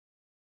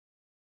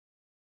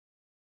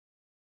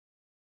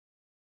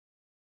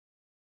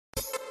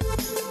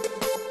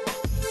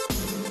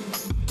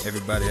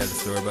Everybody has a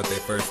story about their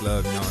first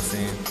love, you know what I'm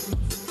saying?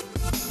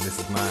 This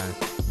is mine.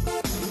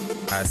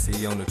 I see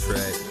you on the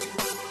track.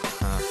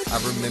 I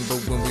remember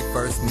when we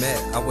first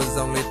met, I was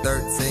only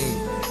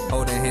 13.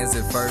 Holding hands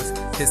at first,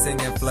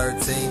 kissing and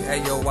flirting.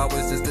 Ayo, I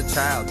was just a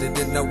child,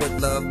 didn't know what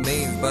love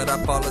means. But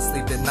I fall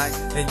asleep at night,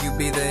 and you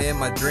be there in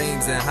my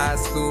dreams. In high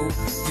school,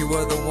 you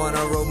were the one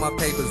I wrote my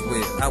papers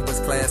with. I was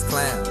class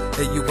clown,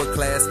 and you were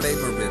class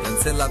favorite.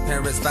 Until our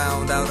parents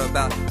found out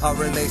about our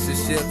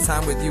relationship,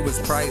 time with you was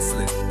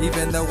priceless,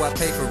 even though I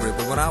paid for it.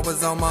 But when I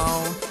was on my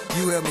own,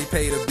 you helped me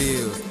pay the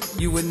bills.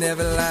 You would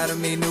never lie to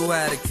me, knew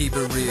how to keep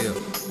it real.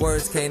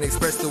 Words can't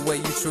express the way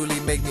you truly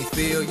make me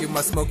feel. You're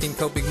my smoking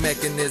coping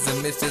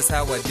mechanism, it's just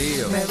how I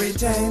deal. Mary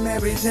Jane,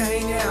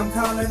 yeah, I'm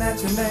calling out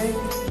your name.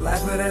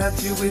 Life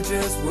without you, it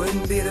just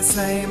wouldn't be the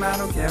same. I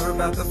don't care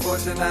about the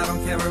fortune, I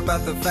don't care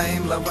about the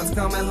fame. Loved ones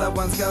come and loved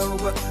ones go,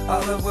 but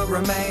all of will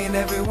remain.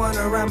 Everyone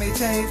around me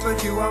change,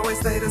 but you always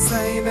stay the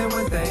same. And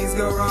when things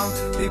go wrong,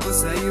 people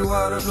say you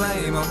are to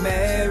blame. Oh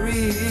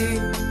Mary,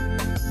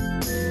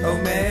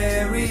 oh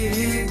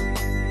Mary,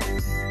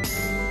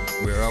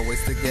 we're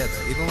always together,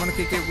 even wanna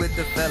kick it with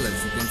the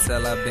fellas. You can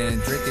tell I've been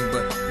drinking,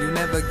 but you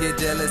never get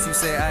jealous. You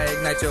say I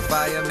ignite your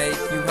fire, make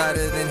you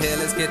hotter than hell.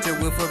 Let's get your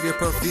whiff of your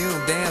perfume.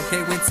 Damn,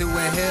 can't wait to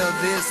inhale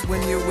this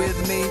when you're with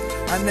me.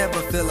 I never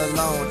feel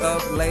alone.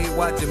 Up late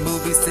watching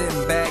movies,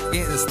 sitting back,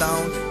 getting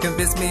stoned.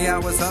 Convinced me I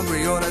was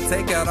hungry, order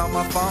takeout on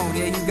my phone.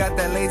 Yeah, you got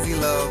that lazy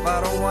love,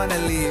 I don't wanna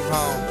leave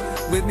home.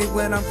 With me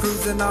when I'm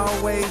cruising,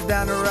 always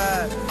down the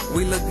ride.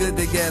 We look good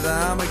together,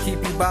 I'ma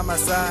keep you by my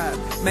side.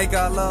 Make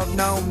our love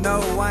known, no,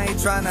 I ain't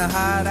trying to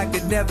hide. I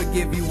could never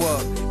give you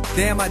up,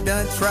 damn, I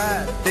done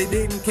tried. They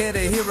didn't care to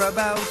hear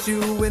about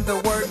you in the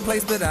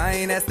workplace, but I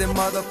ain't asked them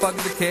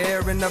motherfuckers to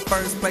care in the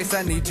first place.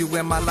 I need you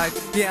in my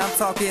life, yeah, I'm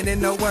talking in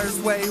the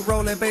worst way.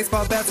 Rolling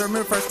baseball bats,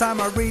 remember first time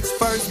I reached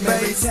first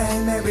base.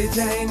 Mary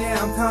Jane,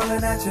 yeah, I'm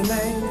calling out your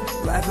name.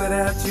 Life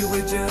without you,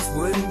 it just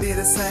wouldn't be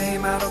the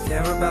same. I don't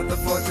care about the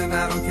fortune,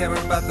 I don't care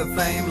about the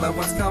fame. Loved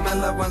ones come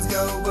and loved ones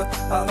go, but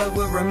all of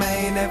will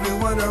remain.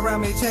 Everyone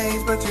around me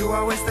change, but you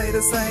always stay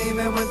the same.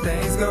 And when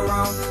things go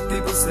wrong,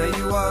 people say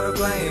you are to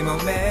blame. Oh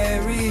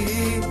Mary,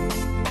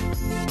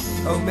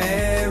 oh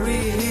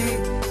Mary,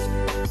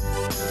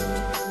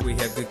 we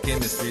have good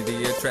chemistry,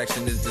 the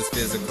attraction is just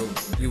physical.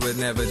 You would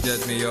never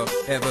judge me or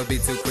ever be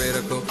too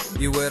critical.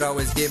 You would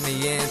always get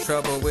me in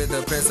trouble with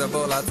the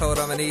principal. I told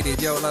him I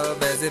needed your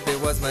love as if it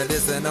was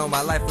medicinal.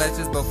 My life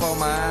flashes before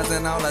my eyes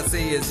and all I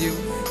see is you.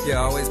 You're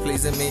always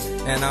pleasing me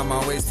and I'm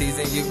always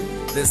teasing you.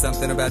 There's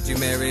something about you,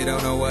 Mary,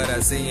 don't know what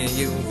I see in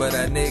you, but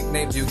I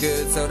nicknamed you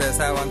good, so that's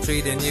how I'm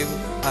treating you.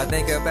 I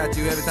think about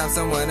you every time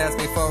someone asks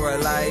me for a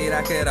light.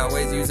 I could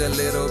always use a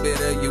little bit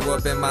of you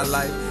up in my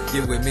life.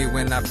 You with me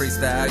when I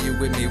freestyle, you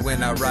with me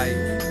when I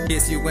write.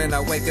 Kiss you when I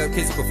wake up,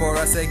 kiss you before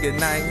I say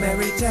goodnight.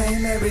 Mary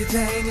Jane,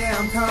 yeah,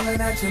 I'm calling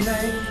out your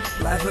name.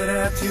 Life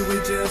without you,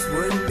 it just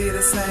wouldn't be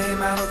the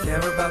same. I don't care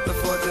about the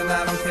fortune,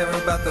 I don't care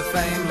about the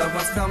fame. Loved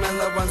ones come and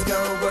loved ones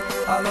go, but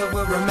all of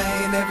will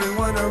remain.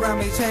 Everyone around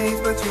me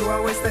change, but you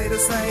always stay the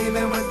same.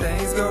 And when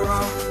things go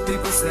wrong,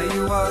 people say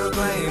you are to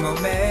blame. Oh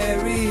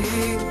Mary,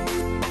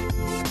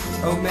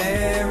 oh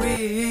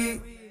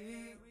Mary.